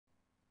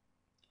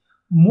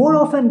More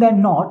often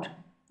than not,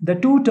 the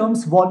two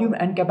terms volume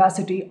and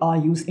capacity are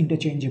used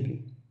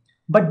interchangeably,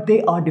 but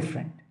they are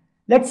different.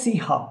 Let's see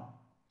how.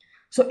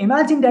 So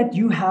imagine that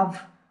you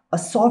have a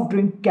soft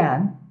drink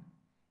can,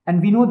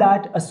 and we know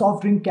that a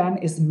soft drink can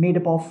is made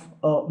up of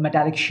a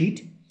metallic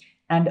sheet,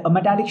 and a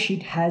metallic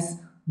sheet has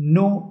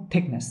no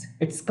thickness.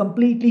 It's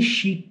completely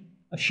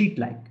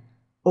sheet-like.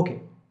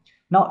 Okay.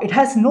 Now it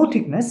has no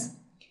thickness,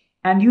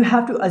 and you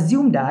have to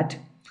assume that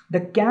the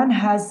can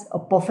has a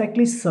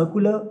perfectly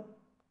circular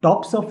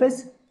top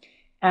surface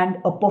and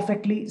a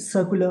perfectly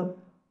circular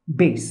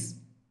base.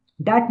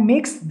 That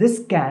makes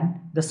this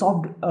can, this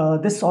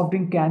soft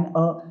drink can,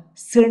 a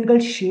cylindrical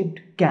shaped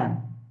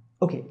can.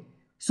 Okay,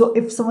 so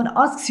if someone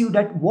asks you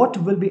that what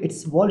will be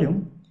its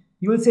volume,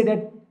 you will say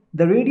that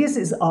the radius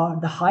is r,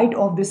 the height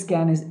of this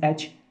can is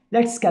h.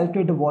 Let's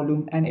calculate the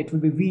volume, and it will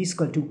be v is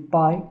equal to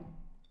pi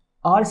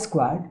r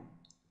squared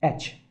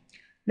h.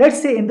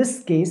 Let's say in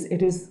this case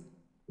it is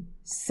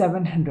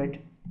 700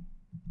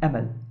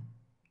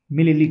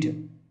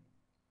 milliliter.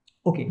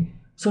 Okay,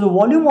 so the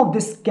volume of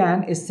this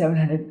can is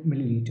 700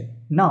 milliliter.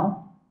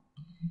 Now,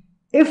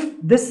 if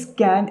this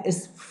can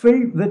is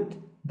filled with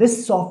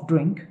this soft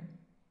drink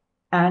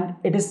and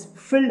it is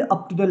filled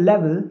up to the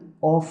level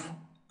of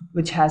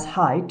which has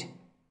height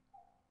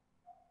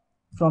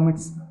from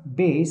its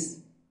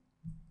base,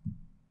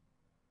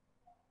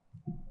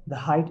 the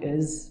height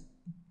is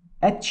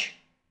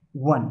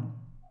h1.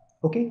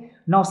 Okay,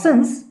 now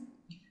since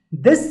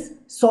this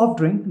soft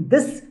drink,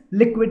 this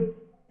liquid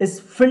is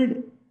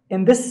filled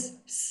in this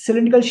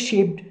cylindrical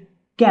shaped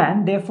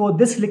can, therefore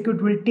this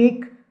liquid will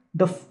take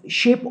the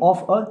shape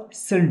of a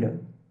cylinder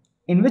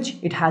in which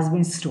it has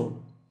been stored.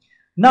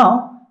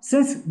 Now,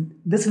 since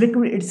this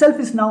liquid itself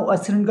is now a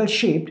cylindrical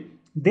shaped,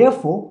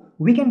 therefore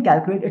we can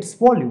calculate its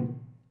volume.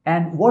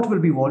 And what will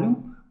be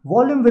volume?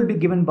 Volume will be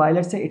given by,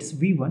 let's say it's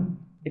V1,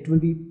 it will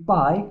be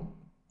pi.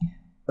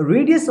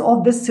 Radius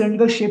of this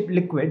cylindrical shaped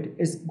liquid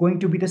is going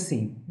to be the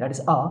same, that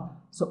is r.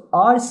 So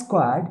r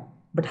squared,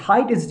 but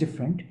height is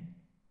different,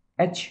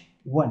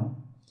 h1.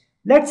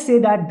 Let's say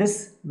that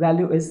this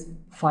value is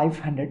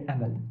 500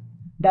 ml.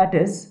 That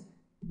is,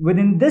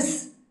 within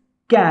this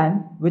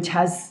can, which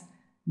has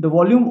the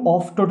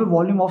total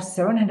volume of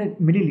 700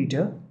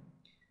 milliliter,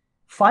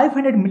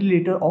 500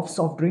 milliliter of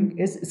soft drink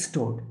is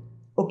stored.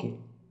 Okay,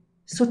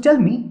 so tell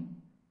me,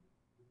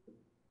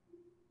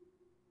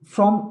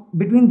 from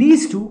between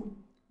these two,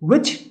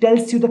 which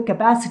tells you the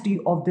capacity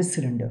of this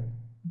cylinder,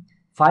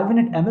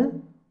 500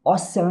 ml or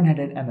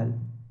 700 ml?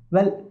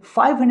 Well,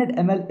 500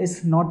 ml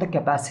is not the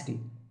capacity.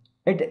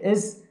 It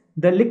is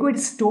the liquid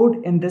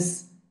stored in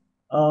this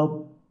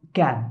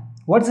can.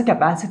 What's the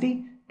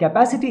capacity?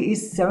 Capacity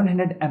is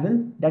 700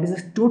 ml. That is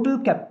the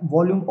total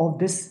volume of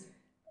this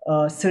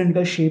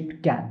cylindrical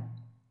shaped can.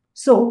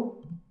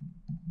 So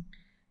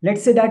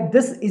let's say that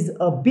this is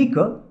a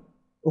beaker.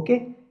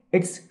 Okay,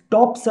 its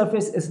top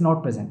surface is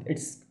not present,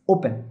 it's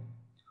open.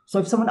 So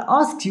if someone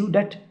asks you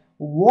that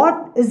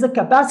what is the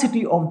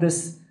capacity of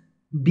this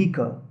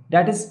beaker,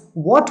 that is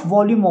what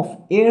volume of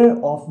air,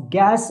 of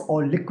gas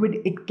or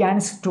liquid it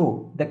can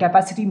store. The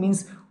capacity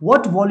means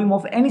what volume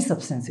of any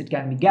substance. It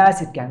can be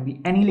gas, it can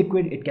be any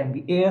liquid, it can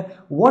be air,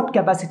 what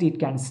capacity it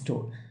can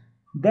store.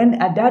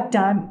 Then at that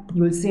time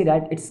you will say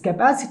that its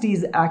capacity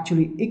is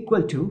actually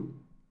equal to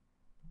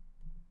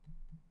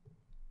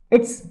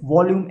its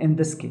volume in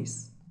this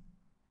case.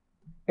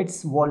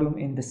 Its volume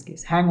in this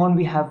case. Hang on,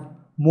 we have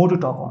more to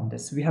talk on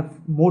this. We have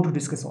more to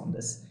discuss on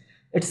this.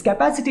 Its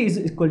capacity is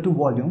equal to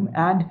volume,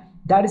 and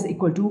that is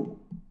equal to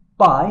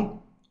pi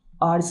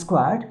r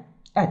squared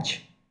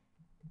h.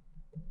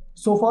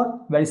 So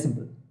far, very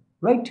simple,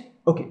 right?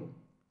 Okay,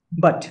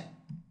 but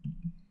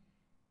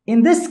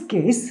in this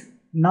case,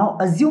 now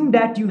assume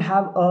that you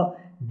have a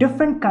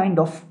different kind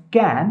of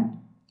can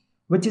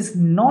which is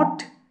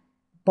not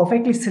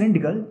perfectly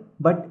cylindrical,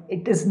 but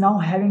it is now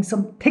having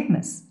some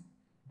thickness,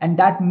 and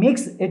that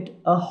makes it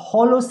a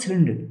hollow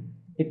cylinder.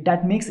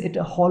 That makes it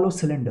a hollow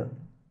cylinder.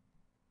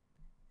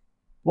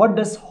 What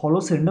does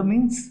hollow cylinder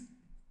means?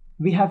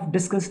 We have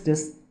discussed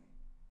this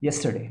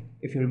yesterday,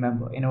 if you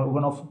remember, in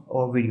one of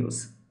our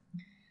videos.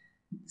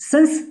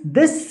 Since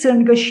this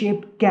cylindrical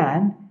shaped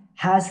can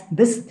has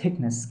this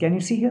thickness, can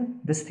you see here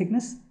this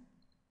thickness?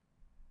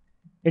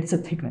 It's a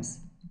thickness,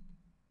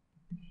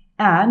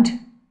 and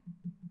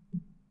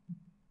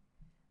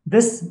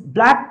this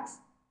black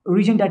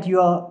region that you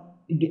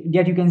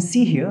can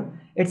see here,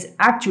 it's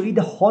actually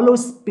the hollow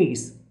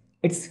space.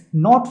 It's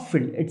not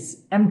filled, it's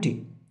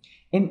empty.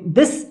 In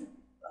this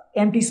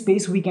empty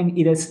space we can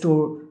either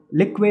store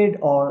liquid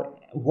or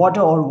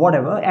water or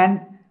whatever, and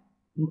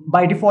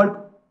by default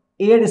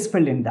air is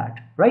filled in that,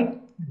 right?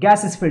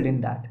 Gas is filled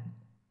in that.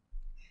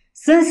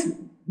 Since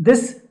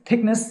this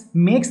thickness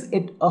makes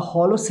it a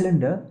hollow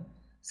cylinder,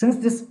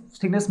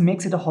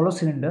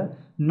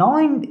 now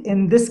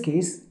in this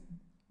case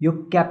your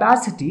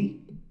capacity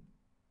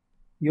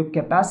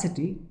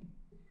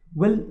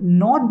will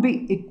not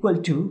be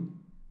equal to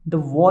the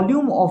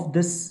volume of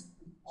this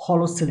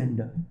hollow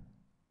cylinder.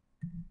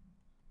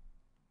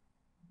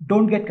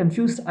 Don't get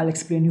confused, I'll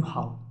explain you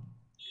how.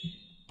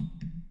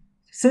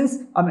 since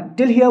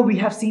till here we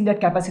have seen that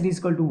capacity is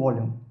equal to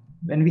volume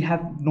when we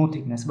have no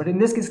thickness, but in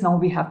this case now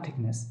we have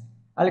thickness.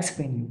 I'll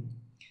explain you.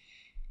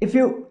 If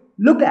you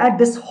look at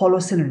this hollow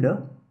cylinder,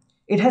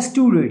 it has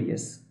two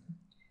radius.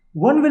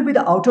 One will be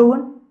the outer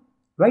one,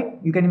 right?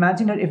 You can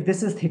imagine that if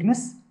this is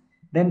thickness,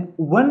 then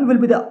one will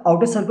be the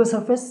outer circular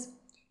surface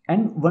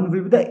and one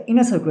will be the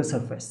inner circular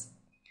surface.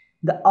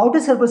 The outer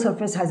circular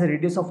surface has a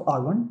radius of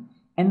R1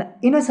 and the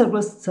inner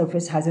circular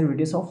surface has a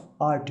radius of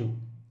R2.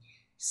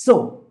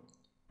 So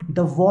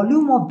the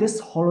volume of this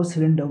hollow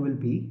cylinder will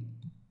be,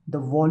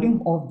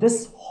 volume of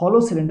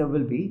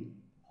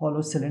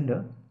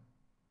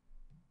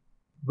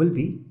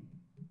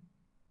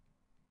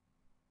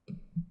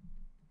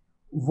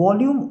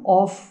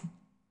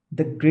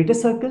the greater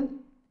circle,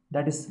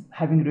 that is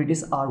having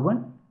radius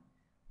R1,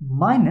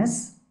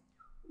 minus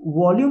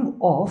volume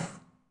of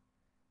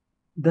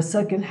the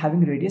circle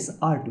having radius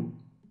R2.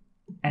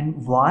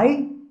 And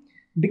why?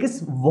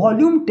 Because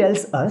volume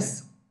tells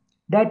us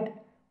that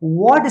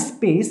what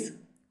space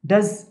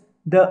does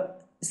the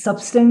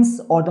substance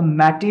or the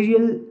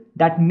material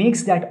that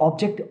makes that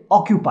object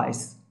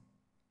occupies.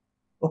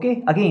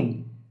 Okay,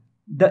 again,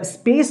 the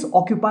space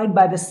occupied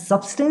by the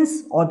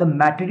substance or the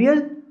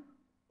material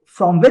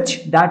from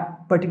which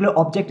that particular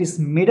object is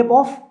made up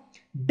of,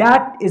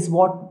 that is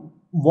what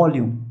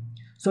volume.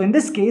 So in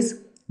this case,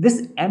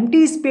 this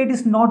empty space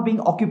is not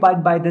being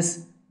occupied by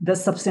the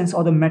substance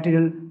or the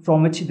material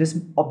from which this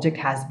object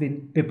has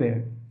been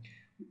prepared.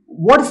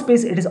 What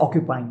space it is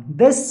occupying?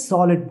 This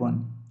solid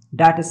one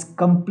that is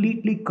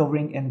completely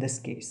covering in this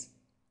case,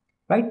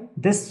 right?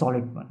 This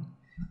solid one.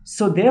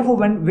 So therefore,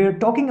 when we're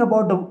talking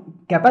about the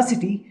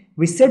capacity,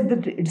 we said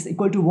that it is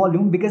equal to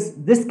volume because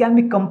this can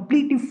be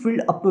completely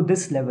filled up to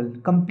this level,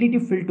 completely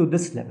filled to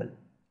this level.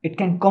 It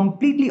can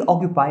completely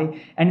occupy,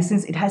 and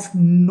since it has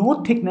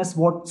no thickness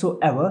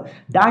whatsoever,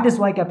 that is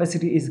why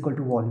capacity is equal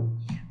to volume.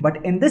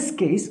 But in this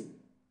case,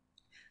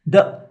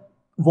 the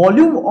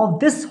volume of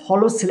this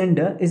hollow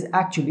cylinder is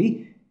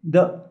actually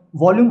the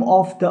volume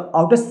of the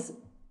outer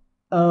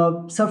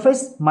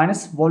surface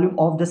minus volume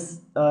of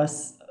this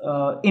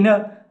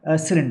inner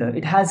cylinder.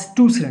 It has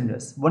two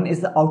cylinders. One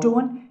is the outer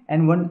one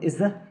and one is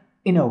the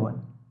inner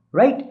one,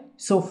 right?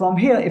 So from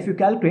here, if you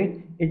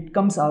calculate, it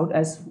comes out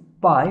as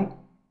pi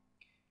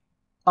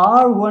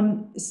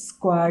R1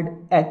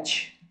 squared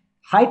h,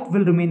 height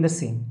will remain the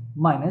same,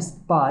 minus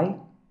pi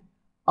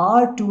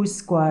R2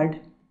 squared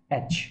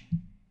h.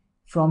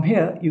 From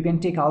here, you can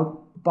take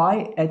out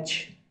pi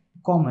h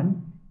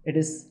common. It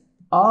is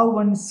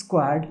R1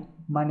 squared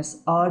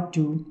minus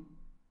R2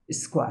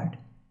 squared.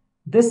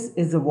 This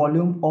is the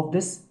volume of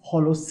this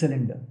hollow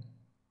cylinder.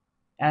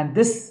 And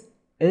this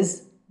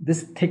is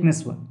this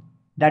thickness one.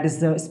 That is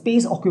the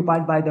space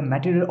occupied by the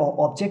material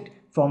or object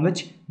from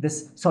which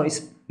this,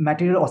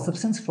 material or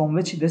substance from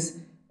which this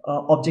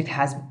object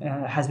has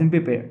been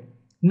prepared.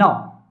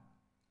 Now,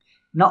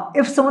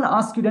 if someone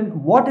asks you,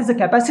 then what is the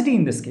capacity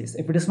in this case?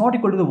 If it is not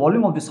equal to the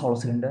volume of this hollow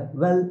cylinder,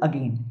 well,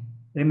 again,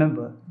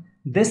 remember,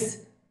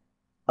 this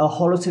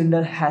hollow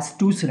cylinder has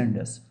two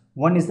cylinders.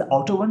 One is the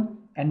outer one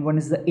and one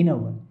is the inner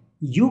one.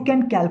 You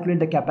can calculate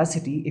the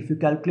capacity if you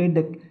calculate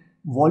the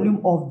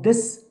volume of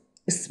this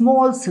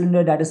small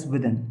cylinder that is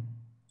within,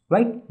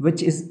 right,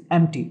 which is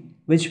empty,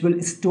 which will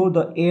store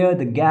the air,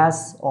 the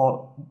gas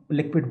or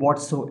liquid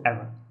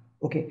whatsoever.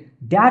 Okay,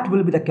 that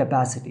will be the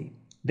capacity.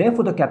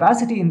 Therefore, the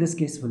capacity in this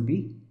case will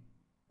be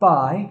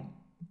pi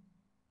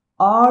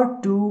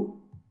R2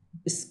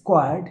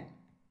 squared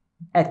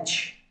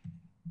h.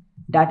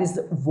 That is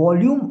the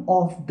volume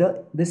of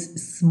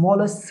this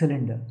smaller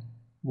cylinder.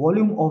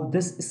 Volume of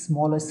this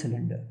smaller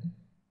cylinder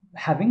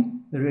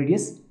having the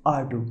radius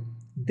R2.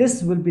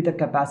 This will be the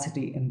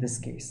capacity in this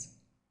case.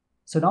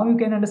 So now you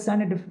can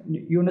understand it. If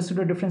you understood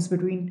the difference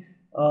between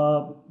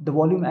the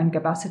volume and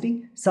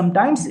capacity.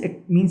 Sometimes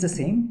it means the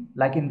same,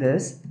 like in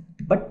this,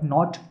 but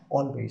not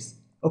always.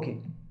 Okay,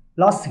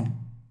 last thing.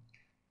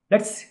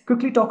 Let's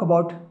quickly talk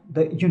about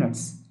the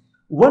units.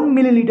 1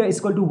 milliliter is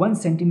equal to 1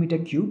 centimeter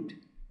cubed.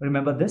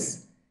 Remember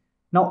this.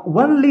 Now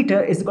 1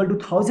 liter is equal to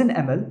 1000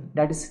 ml,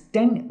 that is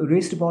 10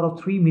 raised to the power of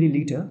 3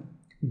 milliliter.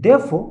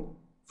 Therefore,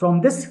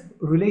 from this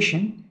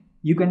relation,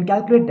 you can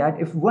calculate that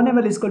if 1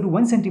 ml is equal to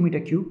 1 centimeter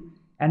cube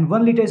and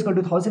 1 liter is equal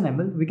to 1000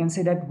 ml, we can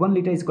say that 1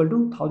 liter is equal to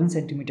 1000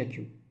 centimeter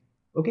cube.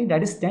 Okay,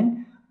 that is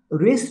 10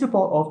 raised to the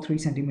power of 3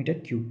 centimeter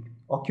cube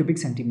or cubic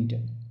centimeter.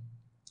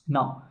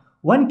 Now,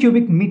 1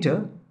 cubic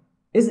meter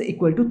is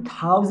equal to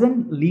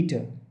 1000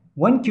 liter.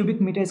 1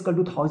 cubic meter is equal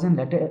to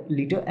 1000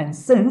 liter, and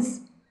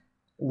since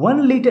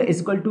 1 liter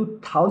is equal to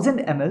 1000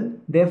 ml,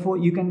 therefore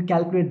you can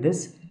calculate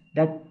this,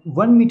 that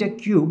 1 meter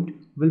cubed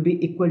will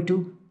be equal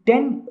to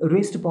 10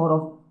 raised to the power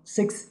of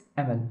 6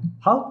 ml.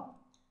 How?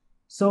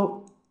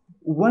 So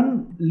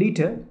 1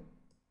 liter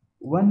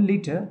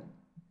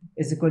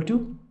is equal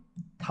to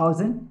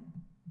 1000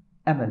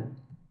 ml.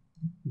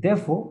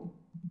 Therefore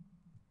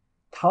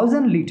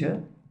 1000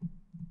 liter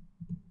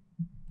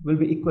will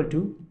be equal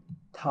to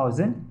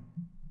 1000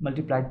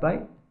 multiplied by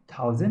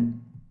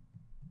 1000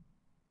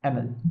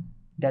 ml.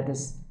 That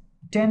is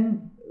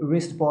 10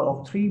 raised to the power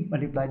of 3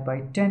 multiplied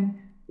by 10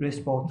 raised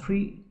to the power of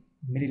 3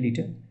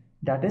 milliliter,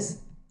 that is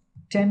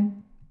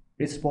 10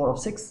 raised to the power of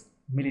 6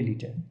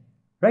 milliliter.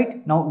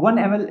 Right now 1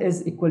 ml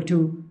is equal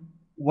to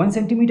 1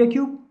 centimeter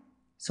cube,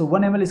 so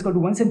 1 ml is equal to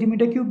 1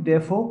 centimeter cube.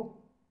 Therefore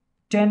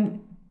 10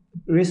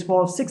 raised to the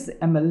power of 6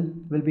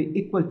 ml will be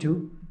equal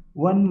to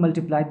 1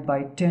 multiplied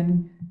by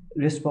 10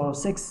 raised to the power of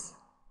 6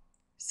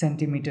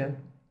 centimeter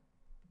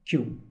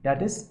cube,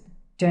 that is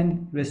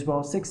 10 raised to the power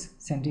of 6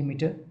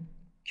 centimeter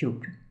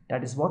cubed.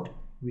 That is what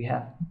we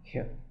have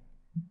here.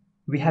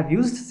 We have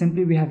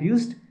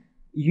used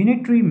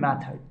unitary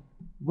method,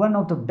 one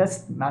of the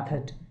best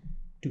method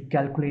to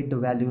calculate the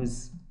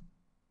values.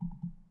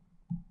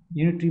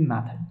 Unitary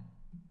method.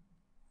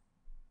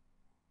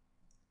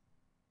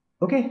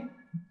 Okay,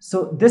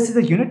 so this is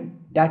a unit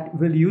that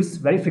we'll use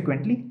very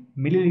frequently: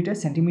 milliliter,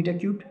 centimeter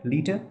cubed,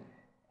 liter,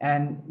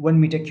 and 1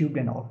 meter cubed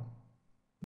and all.